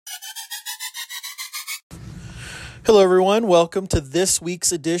Hello, everyone. Welcome to this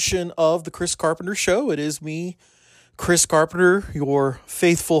week's edition of The Chris Carpenter Show. It is me, Chris Carpenter, your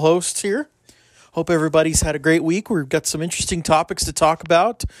faithful host here. Hope everybody's had a great week. We've got some interesting topics to talk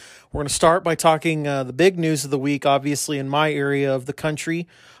about. We're going to start by talking the big news of the week, obviously, in my area of the country,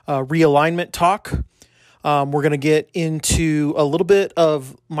 realignment talk. We're going to get into a little bit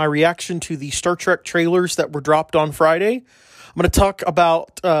of my reaction to the Star Trek trailers that were dropped on Friday. I'm going to talk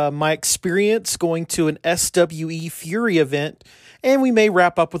about my experience going to an SWE Fury event, and we may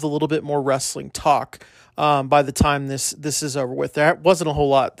wrap up with a little bit more wrestling talk by the time this is over with. There wasn't a whole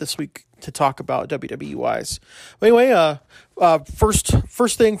lot this week to talk about WWE-wise. But anyway,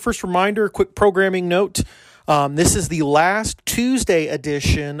 first reminder, quick programming note. This is the last Tuesday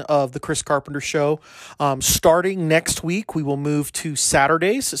edition of the Chris Carpenter Show. Starting next week, we will move to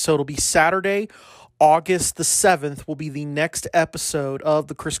Saturdays, so it'll be Saturday, August the 7th will be the next episode of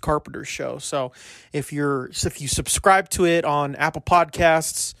the Chris Carpenter Show. So if you subscribe to it on Apple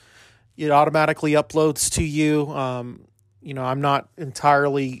Podcasts, it automatically uploads to you. I'm not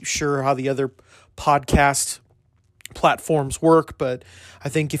entirely sure how the other podcast platforms work, but I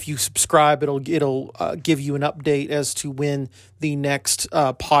think if you subscribe, it'll give you an update as to when the next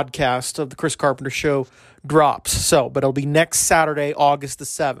podcast of the Chris Carpenter Show drops. But it'll be next Saturday, August the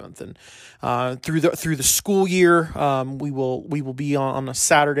 7th, and through the school year, we will be on a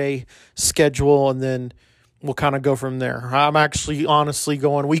Saturday schedule, and then we'll kind of go from there. I'm actually honestly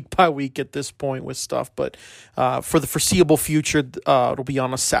going week by week at this point with stuff, but for the foreseeable future, it'll be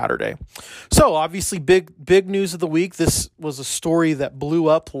on a Saturday. So obviously, big news of the week. This was a story that blew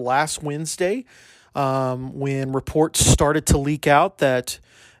up last Wednesday when reports started to leak out that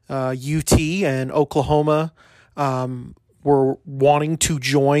UT and Oklahoma were wanting to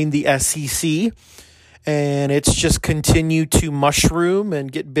join the SEC, and it's just continued to mushroom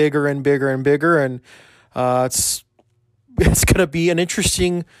and get bigger and bigger and bigger, and it's going to be an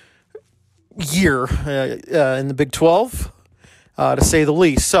interesting year in the Big 12, to say the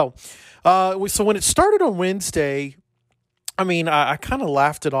least. So when it started on Wednesday, I mean, I kind of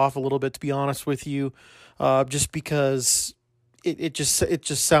laughed it off a little bit, to be honest with you, just because it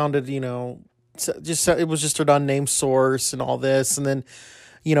just sounded, it was just an unnamed source and all this. And then,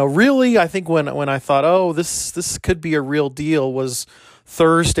 really, I think when I thought, oh, this could be a real deal, was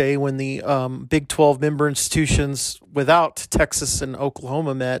Thursday when the Big 12 member institutions without Texas and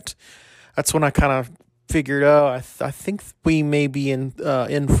Oklahoma met. That's when I kind of figured, I think we may be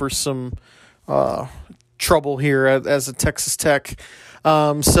in for some trouble here as a Texas Tech.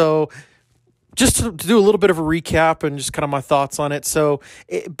 So just to do a little bit of a recap and just kind of my thoughts on it. So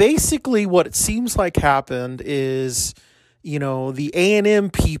basically what it seems like happened is, the A&M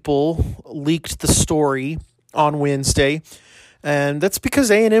people leaked the story on Wednesday, and that's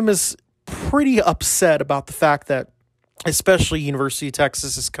because A&M is pretty upset about the fact that especially University of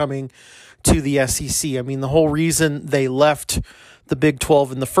Texas is coming to the SEC. I mean, the whole reason they left the Big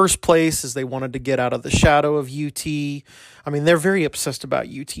 12 in the first place is they wanted to get out of the shadow of UT. I mean, they're very obsessed about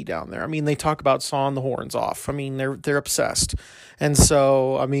UT down there. I mean, they talk about sawing the horns off. I mean, they're obsessed. And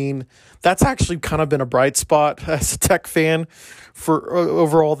so, I mean, that's actually kind of been a bright spot as a Tech fan for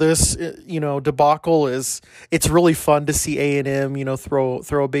over all this, debacle. It's really fun to see A&M,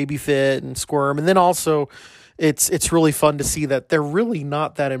 throw a baby fit and squirm. And then also it's really fun to see that they're really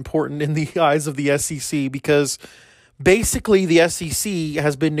not that important in the eyes of the SEC, because basically the SEC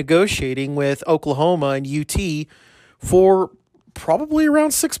has been negotiating with Oklahoma and UT for probably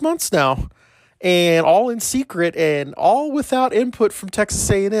around 6 months now, and all in secret and all without input from Texas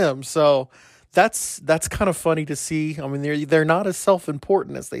A&M. So that's kind of funny to see. I mean, they're not as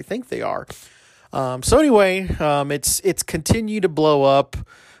self-important as they think they are. So anyway, it's continued to blow up.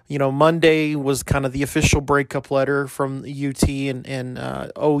 Monday was kind of the official breakup letter from UT and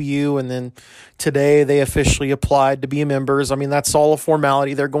OU, and then today they officially applied to be members. I mean, that's all a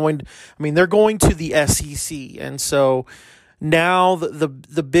formality. They're going to the SEC, and so now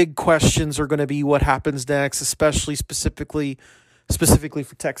the big questions are going to be what happens next, especially specifically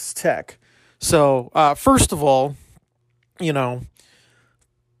for Texas Tech. So first of all,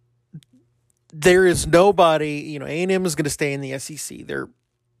 there is nobody. A&M is going to stay in the SEC.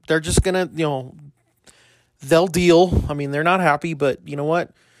 They're just going to, they'll deal. I mean, they're not happy, but you know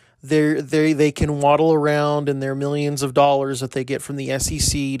what? They can waddle around in their millions of dollars that they get from the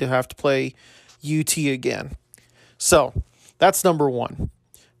SEC to have to play UT again. So that's number one.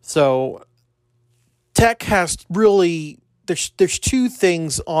 So Tech has really, there's two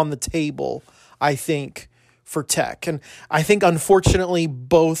things on the table, I think, for Tech. And I think, unfortunately,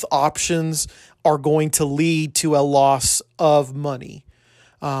 both options are going to lead to a loss of money.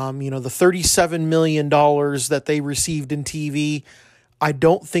 The $37 million that they received in TV, I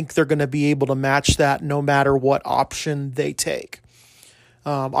don't think they're going to be able to match that no matter what option they take.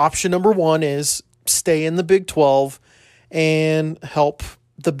 Option number one is stay in the Big 12 and help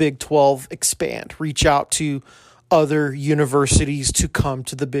the Big 12 expand, reach out to other universities to come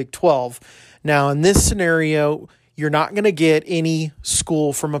to the Big 12. Now, in this scenario, you're not going to get any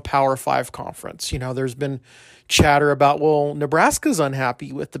school from a Power 5 conference. There's been chatter about, well, Nebraska's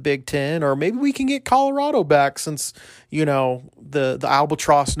unhappy with the Big 10, or maybe we can get Colorado back since, the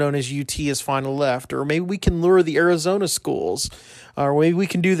albatross known as UT has finally left, or maybe we can lure the Arizona schools, or maybe we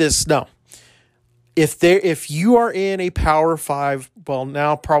can do this. No. If you are in a Power 5, well,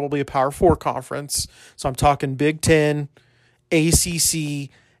 now probably a Power 4 conference, so I'm talking Big 10, ACC,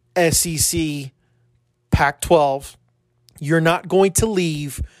 SEC, Pac-12, you're not going to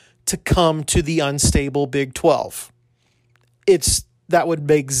leave to come to the unstable Big 12. That would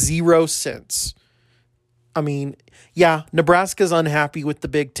make zero sense. I mean, yeah, Nebraska's unhappy with the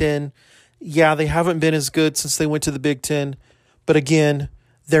Big 10. Yeah, they haven't been as good since they went to the Big 10. But again,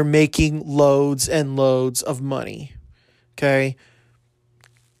 they're making loads and loads of money. Okay?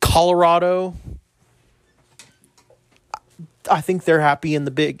 Colorado, I think they're happy in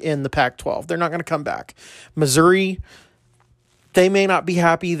the Pac-12. They're not going to come back. Missouri, they may not be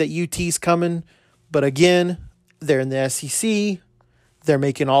happy that UT's coming, but again, they're in the SEC. They're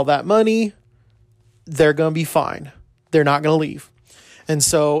making all that money. They're going to be fine. They're not going to leave. And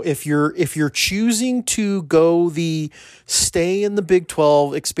so if you're choosing to go the stay in the Big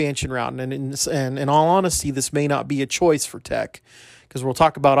 12 expansion route, and in all honesty, this may not be a choice for Tech, because we'll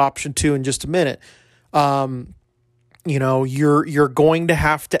talk about option 2 in just a minute. You're going to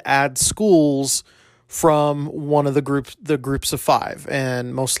have to add schools from one of the groups of 5,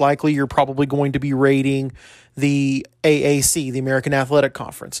 and most likely you're probably going to be rating the AAC, the American Athletic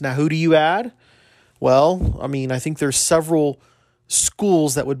Conference. Now, who do you add? Well, I think there's several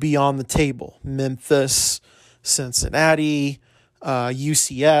schools that would be on the table: Memphis, Cincinnati,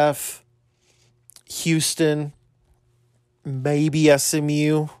 UCF, Houston, maybe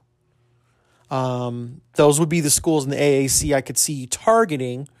SMU. Those would be the schools in the AAC I could see you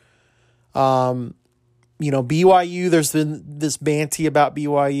targeting. BYU, there's been this banty about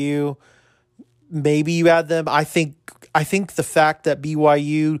BYU. Maybe you add them. I think the fact that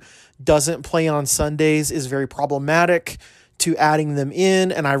BYU doesn't play on Sundays is very problematic to adding them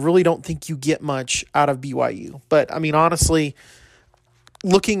in, and I really don't think you get much out of BYU. But, honestly,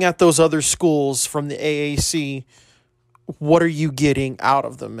 looking at those other schools from the AAC, what are you getting out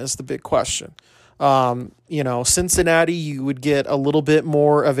of them is the big question. Cincinnati, you would get a little bit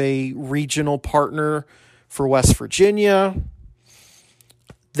more of a regional partner for West Virginia.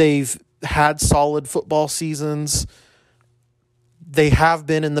 They've had solid football seasons. They have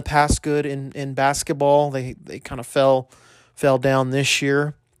been in the past good in basketball. They kind of fell down this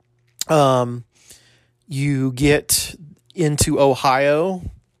year. You get into Ohio,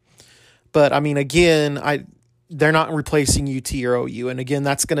 but again, they're not replacing UT or OU, and again,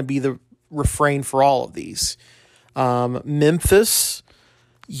 that's going to be the refrain for all of these. Memphis,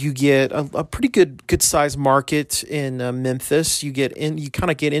 you get a pretty good size market in Memphis. You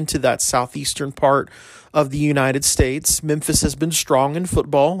kind of get into that southeastern part of the United States. Memphis has been strong in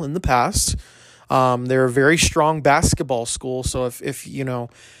football in the past. They're a very strong basketball school. So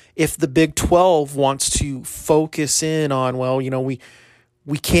if the Big 12 wants to focus in on,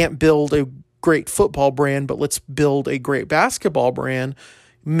 we can't build a great football brand, but let's build a great basketball brand,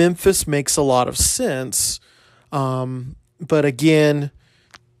 Memphis makes a lot of sense. But again,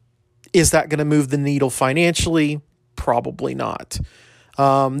 is that going to move the needle financially? Probably not.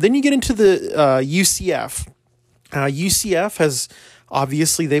 Then you get into the UCF. UCF has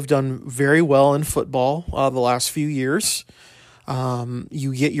obviously they've done very well in football the last few years.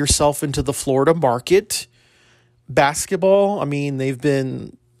 You get yourself into the Florida market. Basketball, they've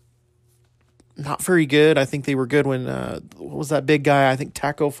been not very good. I think they were good when, what was that big guy? I think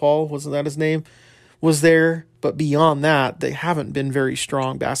Taco Fall, wasn't that his name? Was there. But beyond that, they haven't been very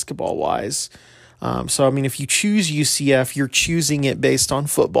strong basketball-wise. So, if you choose UCF, you're choosing it based on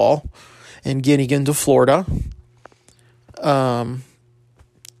football and getting into Florida.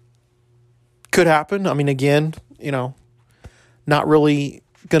 Could happen. Again, not really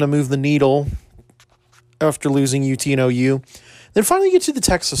going to move the needle after losing UT and OU. Then finally get to the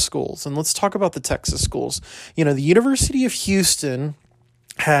Texas schools, and let's talk about the Texas schools. The University of Houston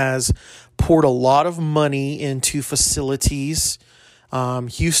has poured a lot of money into facilities.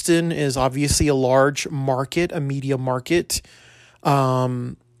 Houston is obviously a large market, a media market.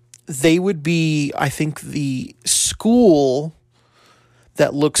 They would be, I think, the school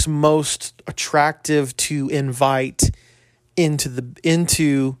that looks most attractive to invite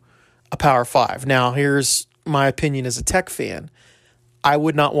into a Power 5. Now, here's my opinion as a Tech fan. I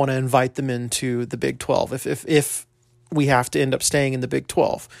would not want to invite them into the Big 12 if we have to end up staying in the Big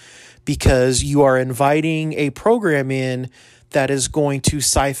 12, because you are inviting a program in that is going to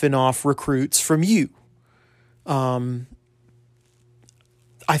siphon off recruits from you. I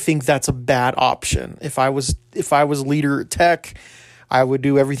think that's a bad option. If I was leader at Tech, I would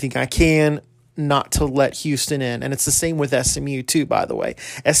do everything I can not to let Houston in. And it's the same with SMU too, by the way.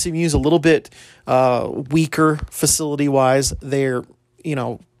 SMU is a little bit weaker facility-wise. They're,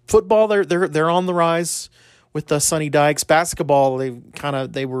 football, they're on the rise with the Sonny Dykes. Basketball,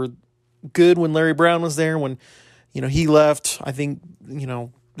 they were good when Larry Brown was there. When, he left, I think,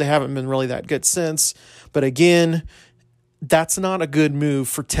 they haven't been really that good since. But again, that's not a good move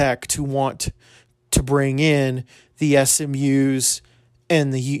for Tech to want to bring in the SMUs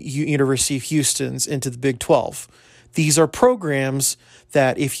and the University of Houston's into the Big 12. These are programs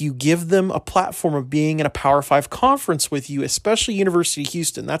that if you give them a platform of being in a Power 5 conference with you, especially University of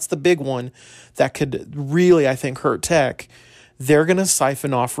Houston, that's the big one that could really, I think, hurt Tech. They're going to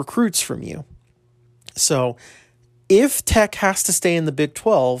siphon off recruits from you. So if Tech has to stay in the Big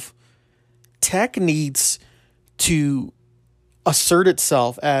 12, Tech needs to assert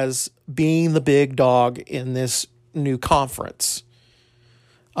itself as being the big dog in this new conference.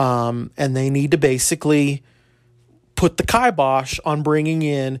 And they need to basically put the kibosh on bringing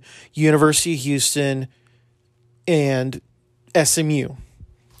in University of Houston and SMU.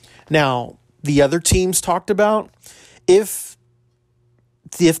 Now, the other teams talked about, if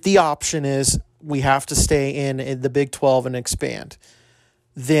the option is we have to stay in the Big 12 and expand,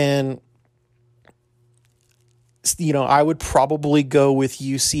 then I would probably go with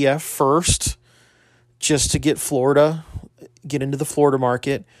UCF first, just to get into the Florida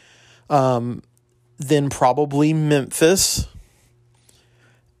market. Then probably Memphis,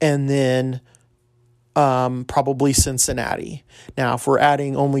 and then probably Cincinnati. Now, if we're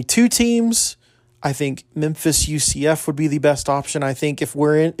adding only 2 teams, I think Memphis UCF would be the best option. I think if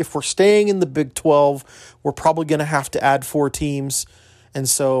we're staying in the Big 12, we're probably going to have to add 4 teams. And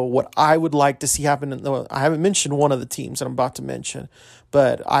so what I would like to see happen, I haven't mentioned one of the teams that I'm about to mention,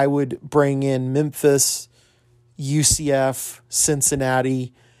 but I would bring in Memphis, UCF,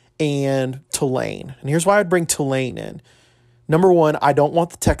 Cincinnati, and Tulane. And here's why I'd bring Tulane in. Number one, I don't want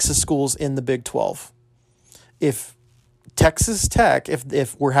the Texas schools in the Big 12. If Texas Tech,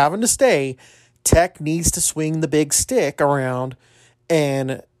 if we're having to stay, Tech needs to swing the big stick around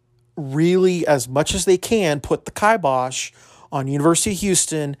and really, as much as they can, put the kibosh on University of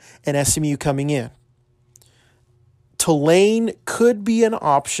Houston and SMU coming in. Tulane could be an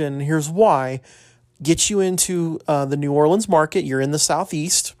option. Here's why. Get you into the New Orleans market. You're in the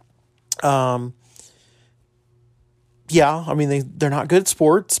Southeast. They're not good at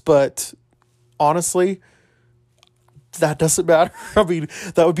sports, but honestly, that doesn't matter. I mean,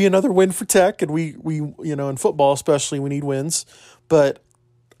 that would be another win for Tech, and we in football especially, we need wins. But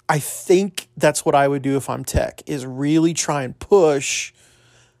I think that's what I would do if I'm Tech, is really try and push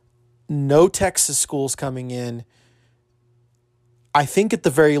no Texas schools coming in. I think at the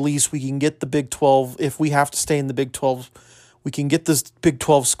very least we can get the Big 12, if we have to stay in the Big 12, we can get this Big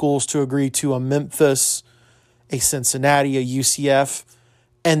 12 schools to agree to a Memphis, a Cincinnati, a UCF,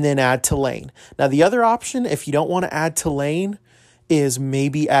 and then add Tulane. Now, the other option, if you don't want to add Tulane, is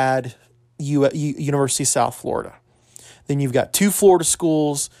maybe add University of South Florida. Then you've got 2 Florida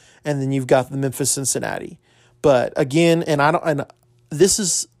schools, and then you've got the Memphis, Cincinnati. But again, this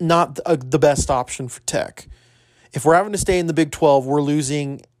is not the best option for Tech. If we're having to stay in the Big 12, we're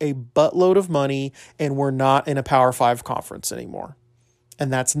losing a buttload of money, and we're not in a Power 5 conference anymore.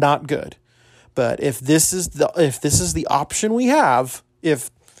 And that's not good. But if this is the option we have,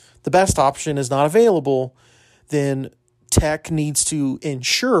 if the best option is not available, then Tech needs to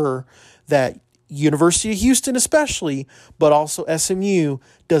ensure that University of Houston especially, but also SMU,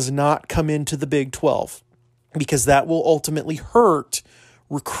 does not come into the Big 12, because that will ultimately hurt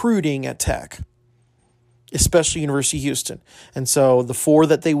recruiting at Tech, especially University of Houston. And so the 4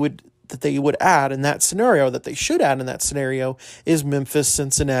 that they would add in that scenario, that they should add in that scenario, is Memphis,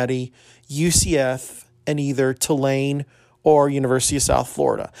 Cincinnati, UCF, and either Tulane or University of South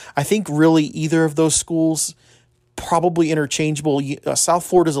Florida. I think really either of those schools, probably interchangeable. South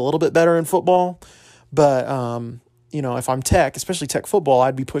Florida is a little bit better in football, but if I'm Tech, especially Tech football,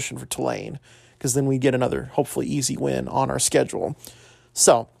 I'd be pushing for Tulane, because then we get another hopefully easy win on our schedule.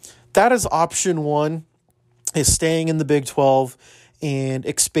 So that is option 1, is staying in the Big 12 and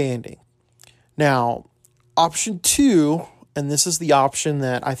expanding. Now, option 2, and this is the option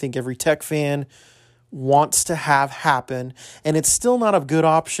that I think every Tech fan wants to have happen, and it's still not a good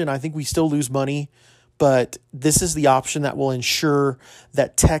option. I think we still lose money, but this is the option that will ensure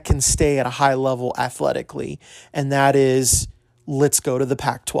that Tech can stay at a high level athletically, and that is, let's go to the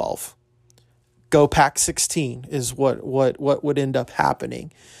Pac-12. Go Pac-16 is what would end up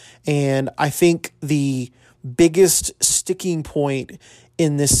happening. And I think the biggest sticking point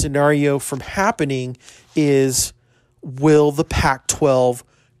in this scenario from happening is, will the Pac-12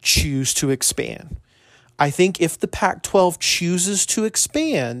 choose to expand? I think if the Pac-12 chooses to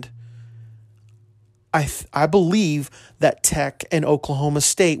expand, I believe that Tech and Oklahoma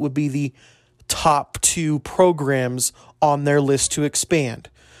State would be the top two programs on their list to expand.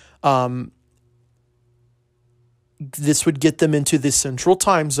 This would get them into the central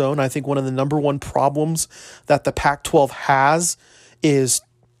time zone. I think one of the number one problems that the Pac-12 has is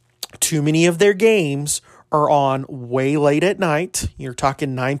too many of their games are on way late at night. You're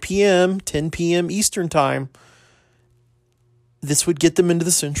talking 9 p.m., 10 p.m. Eastern time. This would get them into the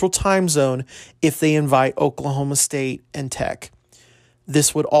central time zone if they invite Oklahoma State and Tech.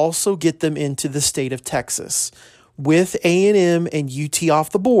 This would also get them into the state of Texas. With A&M and UT off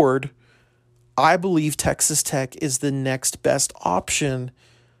the board, I believe Texas Tech is the next best option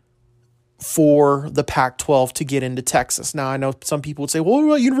for the Pac-12 to get into Texas. Now, I know some people would say, well, what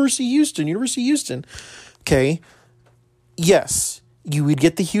about University of Houston? University of Houston. Okay. Yes, you would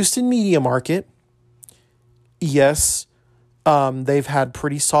get the Houston media market. Yes, they've had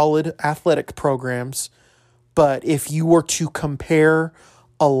pretty solid athletic programs. But if you were to compare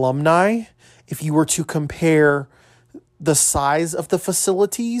alumni, if you were to compare the size of the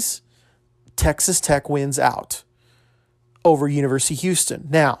facilities, Texas Tech wins out over University of Houston.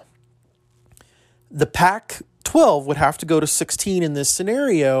 Now, the Pac-12 would have to go to 16 in this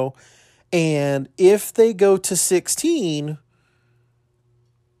scenario, and if they go to 16,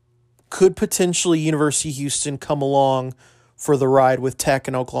 could potentially University of Houston come along for the ride with Tech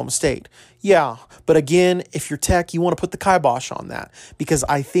and Oklahoma State? Yeah, but again, if you're Tech, you want to put the kibosh on that, because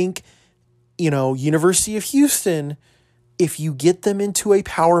I think, University of Houston, if you get them into a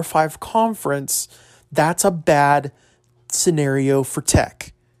Power 5 conference, that's a bad scenario for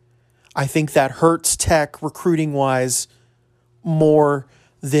Tech. I think that hurts Tech recruiting-wise more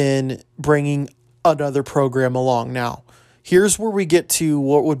than bringing another program along. Now, here's where we get to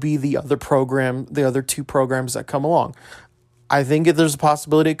what would be the other two programs that come along. I think if there's a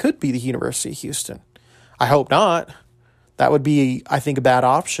possibility it could be the University of Houston. I hope not. That would be, I think, a bad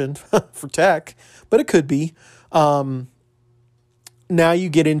option for Tech, but it could be. Now you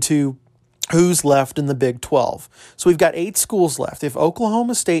get into who's left in the Big 12. So we've got 8 schools left. If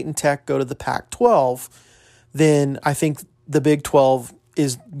Oklahoma State and Tech go to the Pac-12, then I think the Big 12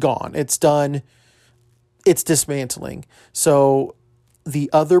 is gone. It's done. It's dismantling. So the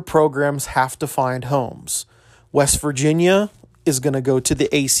other programs have to find homes. West Virginia is going to go to the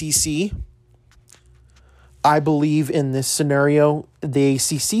ACC. I believe in this scenario, the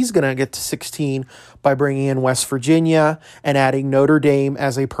ACC is going to get to 16 by bringing in West Virginia and adding Notre Dame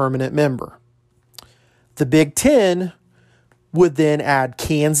as a permanent member. The Big Ten would then add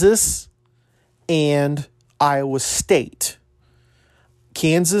Kansas and Iowa State.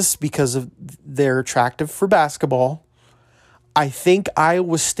 Kansas, because of they're attractive for basketball. I think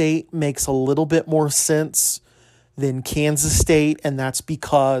Iowa State makes a little bit more sense than Kansas State, and that's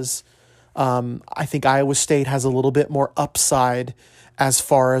because I think Iowa State has a little bit more upside as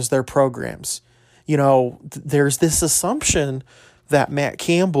far as their programs. There's this assumption that Matt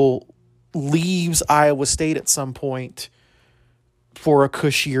Campbell leaves Iowa State at some point for a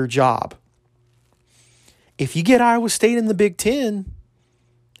cushier job. If you get Iowa State in the Big Ten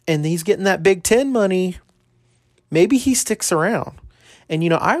and he's getting that Big Ten money, maybe he sticks around. And,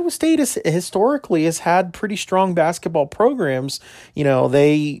 Iowa State historically has had pretty strong basketball programs.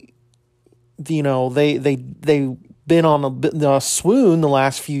 They've been on a swoon the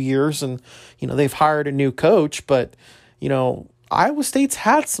last few years, and, they've hired a new coach, but, Iowa State's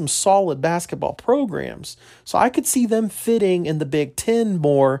had some solid basketball programs. So I could see them fitting in the Big Ten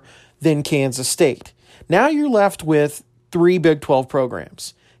more than Kansas State. Now you're left with 3 Big 12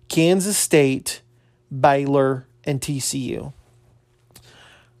 programs: Kansas State, Baylor, and TCU.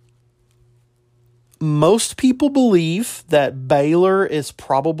 Most people believe that Baylor is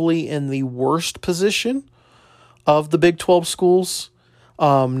probably in the worst position of the Big 12 schools.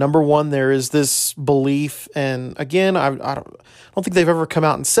 Number one, there is this belief, and again, I don't think they've ever come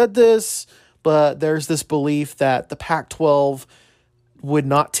out and said this, but there's this belief that the Pac-12 would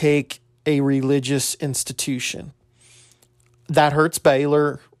not take a religious institution. That hurts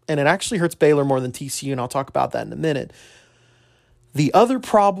Baylor, and it actually hurts Baylor more than TCU, and I'll talk about that in a minute. The other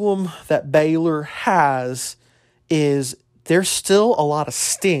problem that Baylor has is there's still a lot of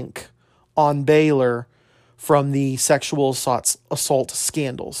stink on Baylor from the sexual assault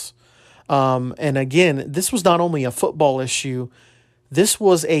scandals. And again, this was not only a football issue, this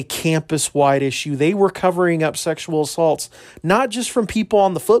was a campus-wide issue. They were covering up sexual assaults, not just from people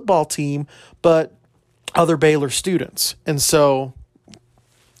on the football team, but other Baylor students. And so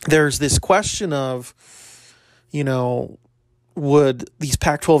there's this question of, would these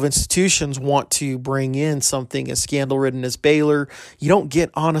Pac-12 institutions want to bring in something as scandal-ridden as Baylor? You don't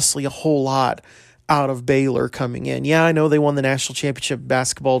get, honestly, a whole lot out of Baylor coming in. Yeah, I know they won the national championship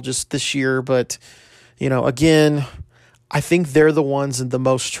basketball just this year, but, again, I think they're the ones in the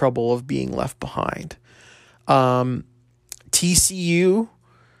most trouble of being left behind. TCU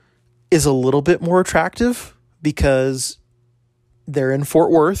is a little bit more attractive because they're in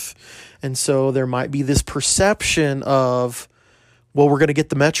Fort Worth, and so there might be this perception of, well, we're going to get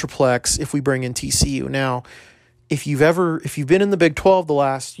the Metroplex if we bring in TCU. Now, if you've been in the Big 12 the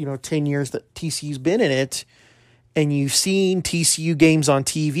last, 10 years that TCU's been in it, and you've seen TCU games on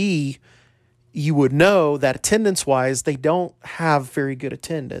TV, you would know that attendance-wise, they don't have very good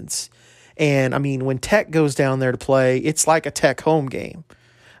attendance. And, when Tech goes down there to play, it's like a Tech home game.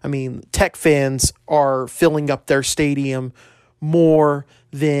 Tech fans are filling up their stadium more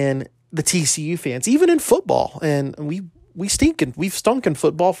than the TCU fans, even in football. And we've stunk in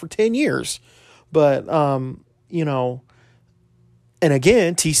football for 10 years. But, and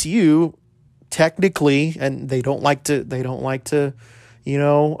again, TCU technically, and they don't like to,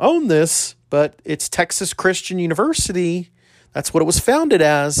 own this, but it's Texas Christian University. That's what it was founded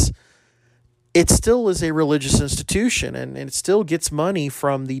as. It still is a religious institution, and it still gets money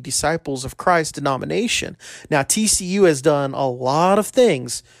from the Disciples of Christ denomination. Now, TCU has done a lot of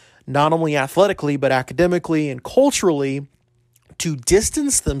things, not only athletically, but academically and culturally, to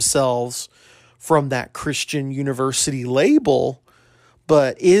distance themselves from that Christian university label.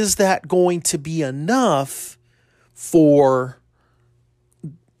 But is that going to be enough for,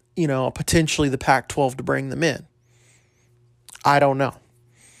 potentially the Pac-12 to bring them in? I don't know.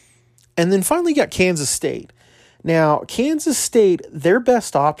 And then finally you got Kansas State. Now, Kansas State, their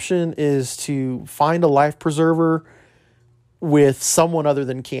best option is to find a life preserver with someone other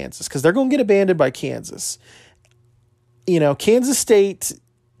than Kansas, because they're going to get abandoned by Kansas. Kansas State,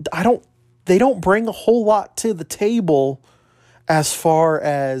 they don't bring a whole lot to the table as far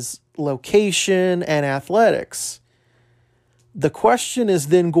as location and athletics. The question is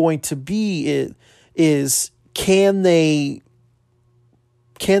then going to be is can they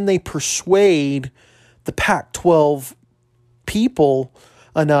persuade the Pac-12 people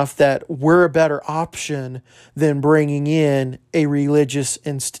enough that we're a better option than bringing in a religious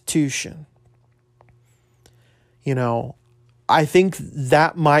institution? I think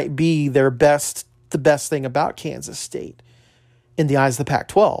that might be the best thing about Kansas State in the eyes of the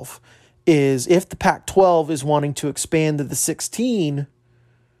Pac-12 is if the Pac-12 is wanting to expand to the 16,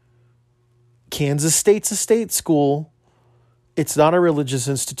 Kansas State's a state school. It's not a religious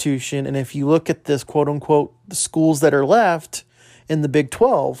institution. And if you look at this, quote unquote, the schools that are left in the Big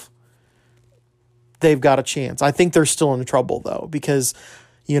 12, they've got a chance. I think they're still in trouble though, because,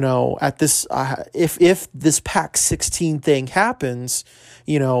 at this, if this Pac-16 thing happens,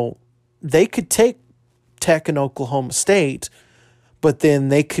 they could take Tech and Oklahoma State, but then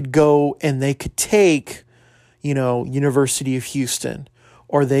they could go and they could take, University of Houston,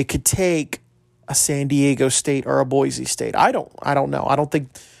 or they could take a San Diego State or a Boise State. I don't know. I don't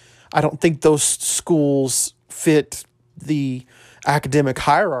think those schools fit the academic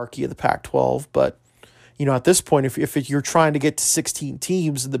hierarchy of the Pac-12, but at this point, if you're trying to get to 16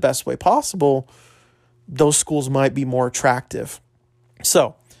 teams in the best way possible, those schools might be more attractive.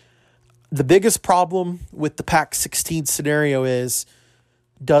 So the biggest problem with the Pac-16 scenario is,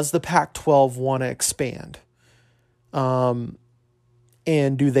 does the Pac-12 want to expand? And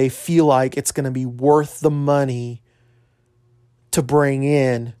do they feel like it's going to be worth the money to bring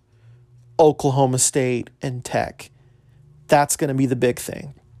in Oklahoma State and Tech? That's going to be the big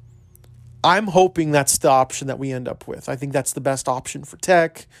thing. I'm hoping that's the option that we end up with. I think that's the best option for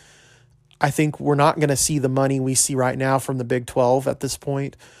Tech. I think we're not going to see the money we see right now from the Big 12 at this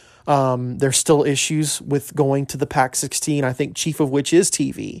point. There's still issues with going to the Pac-16, I think chief of which is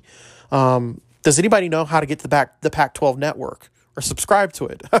TV. Does anybody know how to get to the Pac-12 network or subscribe to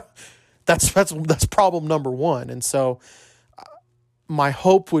it? That's problem number one. And so my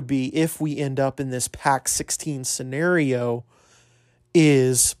hope would be, if we end up in this Pac-16 scenario,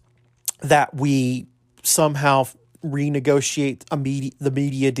 is that we somehow renegotiate the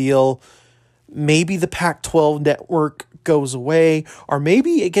media deal maybe the Pac-12 network goes away, or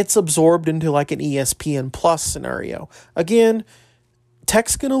maybe it gets absorbed into like an ESPN Plus scenario. Again,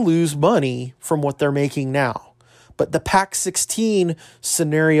 Tech's going to lose money from what they're making now. But the Pac-16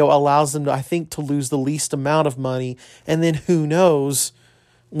 scenario allows them, I think, to lose the least amount of money. And then who knows,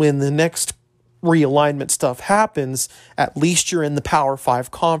 when the next realignment stuff happens, at least you're in the Power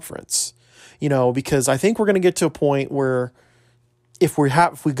 5 conference. Because I think we're going to get to a point where if we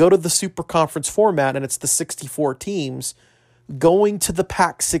go to the super conference format and it's the 64 teams, going to the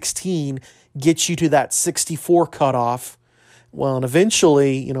Pac-16 gets you to that 64 cutoff. Well, and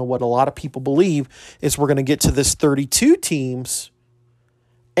eventually, what a lot of people believe is we're going to get to this 32 teams.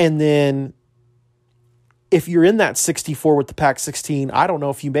 And then if you're in that 64 with the Pac-16, I don't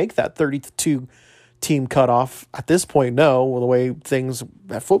know if you make that 32 team cutoff. At this point, no, the way things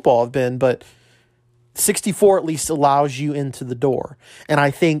at football have been. But 64 at least allows you into the door. And I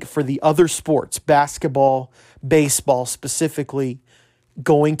think for the other sports, basketball, baseball specifically,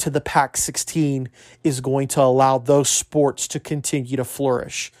 going to the Pac-16 is going to allow those sports to continue to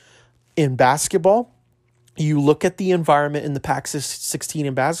flourish. In basketball, you look at the environment in the Pac-16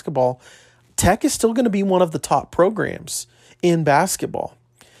 in basketball, Tech is still going to be one of the top programs in basketball.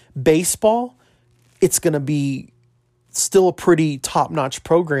 Baseball, it's going to be still a pretty top-notch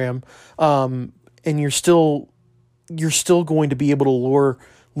program, and you're still going to be able to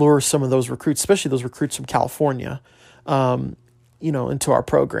lure some of those recruits, especially those recruits from California, into our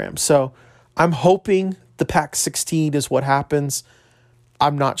program. So I'm hoping the Pac-16 is what happens.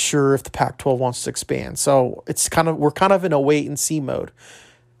 I'm not sure if the Pac-12 wants to expand. So we're kind of in a wait and see mode.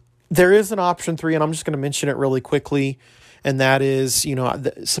 There is an option 3, and I'm just going to mention it really quickly. And that is,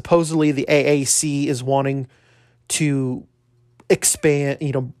 supposedly the AAC is wanting to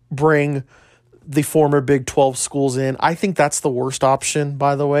expand, bring the former Big 12 schools in. I think that's the worst option,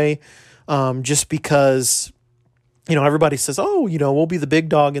 by the way, just because everybody says, we'll be the big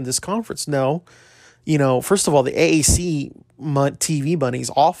dog in this conference. No, first of all, the AAC TV money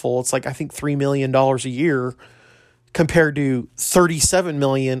is awful. It's like, I think $3 million a year compared to $37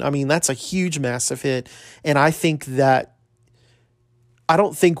 million. I mean, that's a huge, massive hit. And I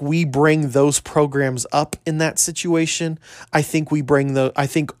don't think we bring those programs up in that situation. I think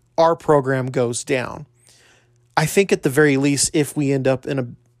our program goes down. I think at the very least, if we end up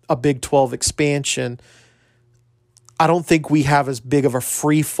in a Big 12 expansion, I don't think we have as big of a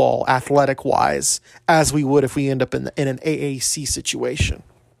free fall athletic-wise as we would if we end up in an AAC situation.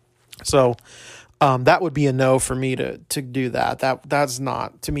 So that would be a no for me to do that. That's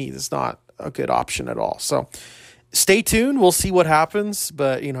not a good option at all. So stay tuned. We'll see what happens.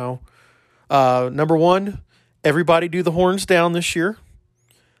 But, number one, everybody do the horns down this year.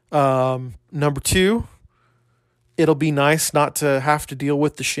 Number two, it'll be nice not to have to deal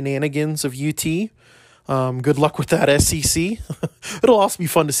with the shenanigans of UT. Good luck with that, SEC. It'll also be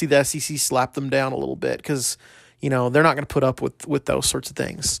fun to see the SEC slap them down a little bit because, they're not going to put up with those sorts of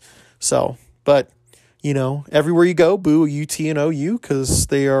things. So, but, everywhere you go, boo UT and OU because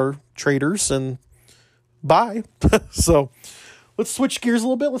they are traitors and bye. So let's switch gears a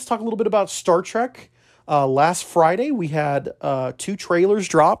little bit. Let's talk a little bit about Star Trek. Last Friday, we had 2 trailers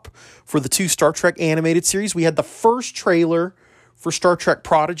drop for the 2 Star Trek animated series. We had the first trailer for Star Trek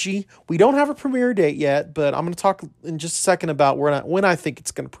Prodigy. We don't have a premiere date yet, but I'm going to talk in just a second about when I think it's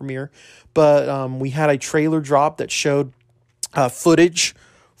going to premiere. But we had a trailer drop that showed footage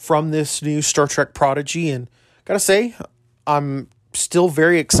from this new Star Trek Prodigy, and gotta say, I'm still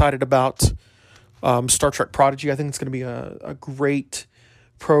very excited about Star Trek Prodigy. I think it's going to be a great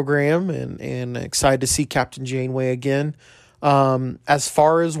program, and excited to see Captain Janeway again. As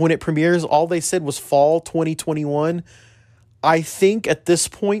far as when it premieres, all they said was fall 2021. I think at this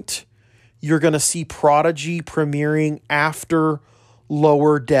point, you're going to see Prodigy premiering after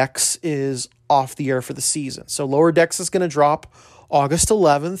Lower Decks is off the air for the season. So Lower Decks is going to drop August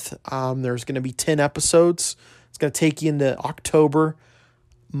 11th. There's going to be 10 episodes. It's going to take you into October.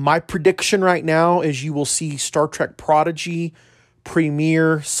 My prediction right now is you will see Star Trek Prodigy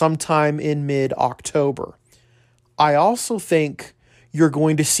premiere sometime in mid-October. I also think you're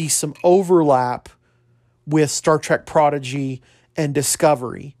going to see some overlap with Star Trek Prodigy and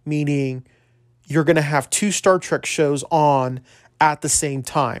Discovery, meaning you're going to have 2 Star Trek shows on at the same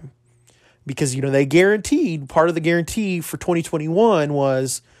time. Because, they guaranteed, part of the guarantee for 2021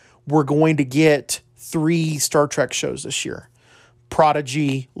 was we're going to get 3 Star Trek shows this year.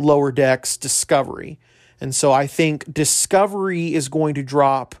 Prodigy, Lower Decks, Discovery. And so I think Discovery is going to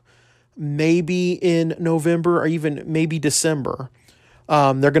drop maybe in November or even maybe December.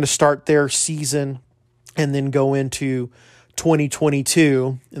 They're going to start their season and then go into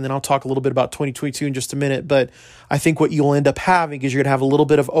 2022, and then I'll talk a little bit about 2022 in just a minute, but I think what you'll end up having is you're going to have a little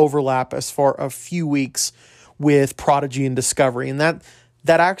bit of overlap as far a few weeks with Prodigy and Discovery, and that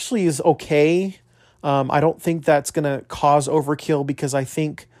actually is okay. I don't think that's going to cause overkill because I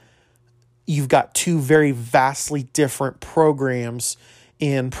think you've got two very vastly different programs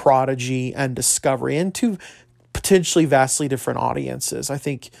in Prodigy and Discovery, and two potentially vastly different audiences. I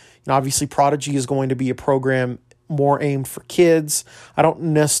think, obviously Prodigy is going to be a program more aimed for kids. I don't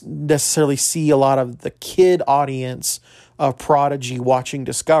necessarily see a lot of the kid audience of Prodigy watching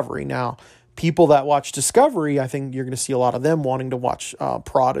Discovery. Now, people that watch Discovery, I think you're going to see a lot of them wanting to watch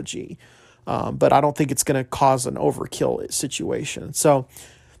Prodigy. But I don't think it's going to cause an overkill situation. So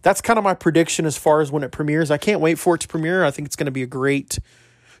that's kind of my prediction as far as when it premieres. I can't wait for it to premiere. I think it's going to be a great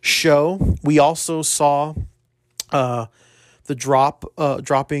show. We also saw the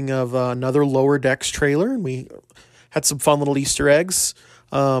dropping of another Lower Decks trailer, and we had some fun little Easter eggs.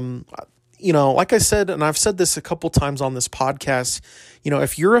 Like I said, and I've said this a couple times on this podcast,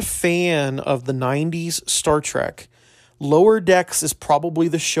 if you're a fan of the 90s Star Trek, Lower Decks is probably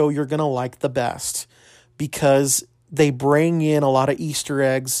the show you're going to like the best because they bring in a lot of Easter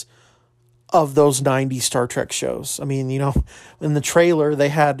eggs of those 90s Star Trek shows. I mean, in the trailer, they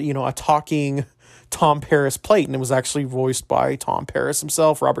had, a talking Tom Paris plate, and it was actually voiced by Tom Paris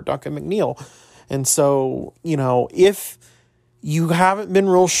himself, Robert Duncan McNeil. And so, if you haven't been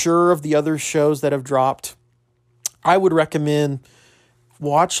real sure of the other shows that have dropped, I would recommend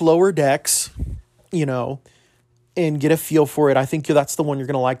watch Lower Decks, and get a feel for it. I think that's the one you're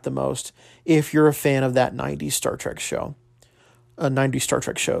going to like the most if you're a fan of that 90s Star Trek show, 90s Star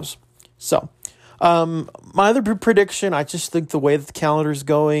Trek shows. So, my other prediction, I just think the way that the calendar is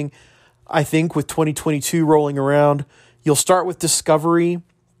going, I think with 2022 rolling around, you'll start with Discovery.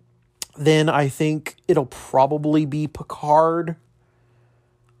 Then I think it'll probably be Picard,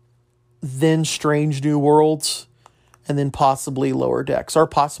 then Strange New Worlds, and then possibly Lower Decks, or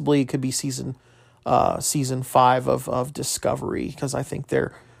possibly it could be season 5 of Discovery, because I think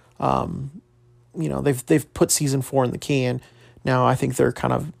they're, they've put season 4 in the can. Now I think they're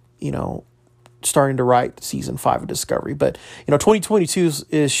kind of, starting to write season 5 of Discovery. But 2022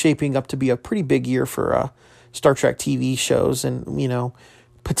 is shaping up to be a pretty big year for Star Trek TV shows, and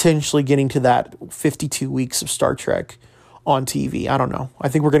potentially getting to that 52 weeks of Star Trek on TV. I don't know. I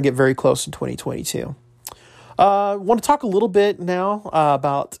think we're going to get very close in 2022. I want to talk a little bit now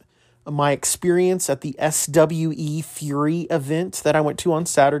about my experience at the SWE Fury event that I went to on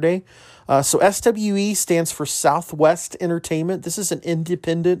Saturday. So SWE stands for Southwest Entertainment. This is an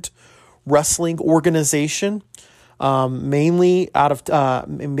independent wrestling organization, mainly out of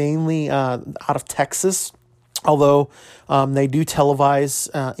Texas. Although they do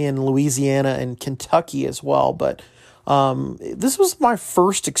televise in Louisiana and Kentucky as well. But this was my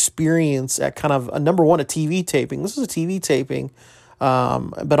first experience at kind of a TV taping. This is a TV taping,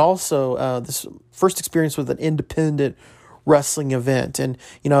 but also this first experience with an independent wrestling event. And,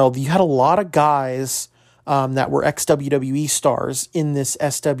 you had a lot of guys that were ex-WWE stars in this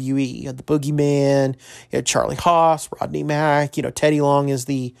SWE. You had the Boogeyman, you had Charlie Haas, Rodney Mack, Teddy Long is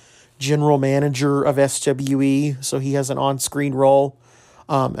the general manager of SWE, so he has an on-screen role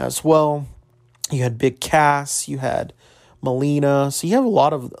as well. You had Big Cass, you had Melina, so you have a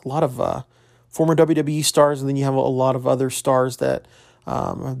lot of former WWE stars, and then you have a lot of other stars that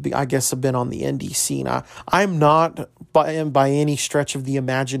I guess have been on the indie scene. I'm not by any stretch of the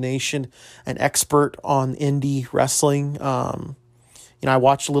imagination an expert on indie wrestling. I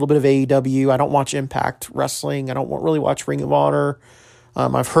watch a little bit of AEW. I don't watch Impact Wrestling. I don't really watch Ring of Honor.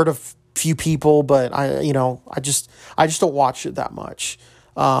 I've heard of few people, but I just don't watch it that much.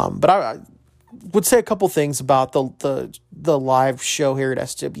 But I would say a couple things about the live show here at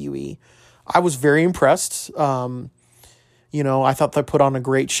SWE. I was very impressed. I thought they put on a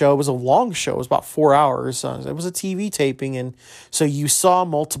great show. It was a long show. It was about 4 hours. It was a TV taping, and so you saw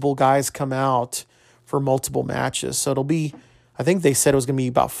multiple guys come out for multiple matches. So I think they said it was going to be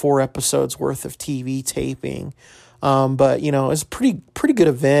about 4 episodes worth of TV taping. But it's a pretty good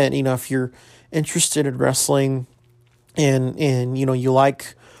event. If you're interested in wrestling and you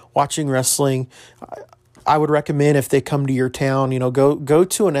like watching wrestling, I would recommend if they come to your town, go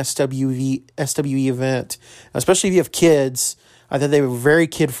to an SWE event, especially if you have kids. I thought they were very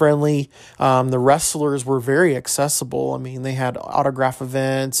kid friendly. The wrestlers were very accessible. I mean, they had autograph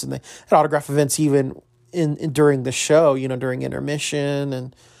events, and they had autograph events even during the show, during intermission,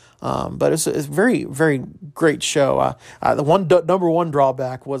 and But it's a very, very great show. The number one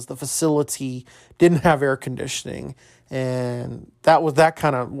drawback was the facility didn't have air conditioning, and that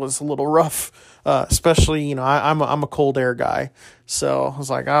kind of was a little rough. Especially, I'm a cold air guy, so I was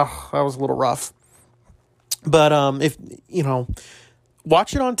like, oh, that was a little rough. But if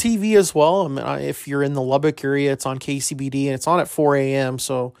watch it on TV as well. I mean, if you're in the Lubbock area, it's on KCBD and it's on at 4 a.m.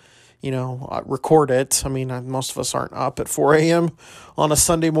 So, record it. I mean, most of us aren't up at 4 a.m. on a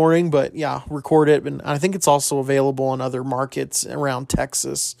Sunday morning, but yeah, record it. And I think it's also available in other markets around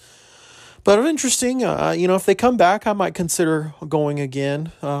Texas. But interesting, if they come back, I might consider going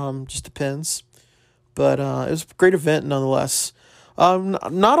again. Just depends. But it was a great event nonetheless.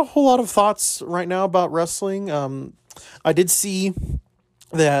 Not a whole lot of thoughts right now about wrestling. I did see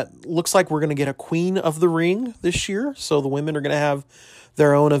that looks like we're going to get a Queen of the Ring this year. So the women are going to have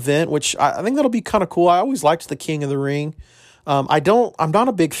their own event, which I think that'll be kind of cool. I always liked the King of the Ring. I'm not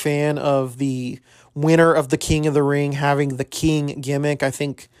a big fan of the winner of the King of the Ring having the king gimmick. I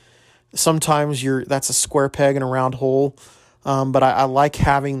think sometimes that's a square peg in a round hole. But I like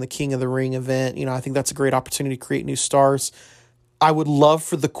having the King of the Ring event. I think that's a great opportunity to create new stars. I would love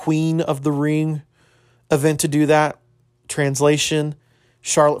for the Queen of the Ring event to do that. Translation: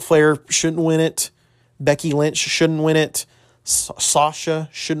 Charlotte Flair shouldn't win it. Becky Lynch shouldn't win it. Sasha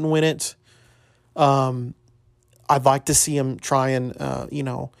shouldn't win it. I'd like to see him try and,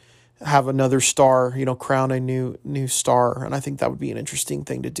 have another star, crown a new star. And I think that would be an interesting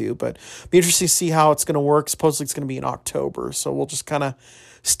thing to do. But be interesting to see how it's going to work. Supposedly it's going to be in October. So we'll just kind of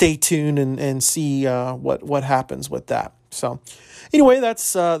stay tuned and see what happens with that. So anyway,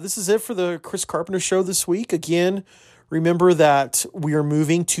 this is it for the Chris Carpenter Show this week. Again, remember that we are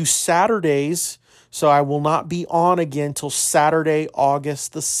moving to Saturdays, so I will not be on again till Saturday,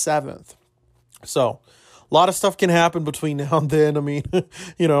 August the 7th. So a lot of stuff can happen between now and then. I mean,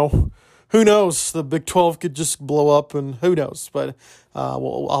 who knows? The Big 12 could just blow up, and who knows? But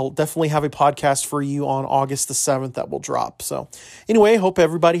I'll definitely have a podcast for you on August the 7th that will drop. So anyway, hope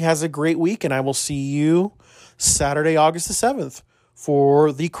everybody has a great week, and I will see you Saturday, August the 7th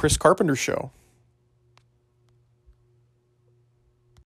for the Chris Carpenter Show.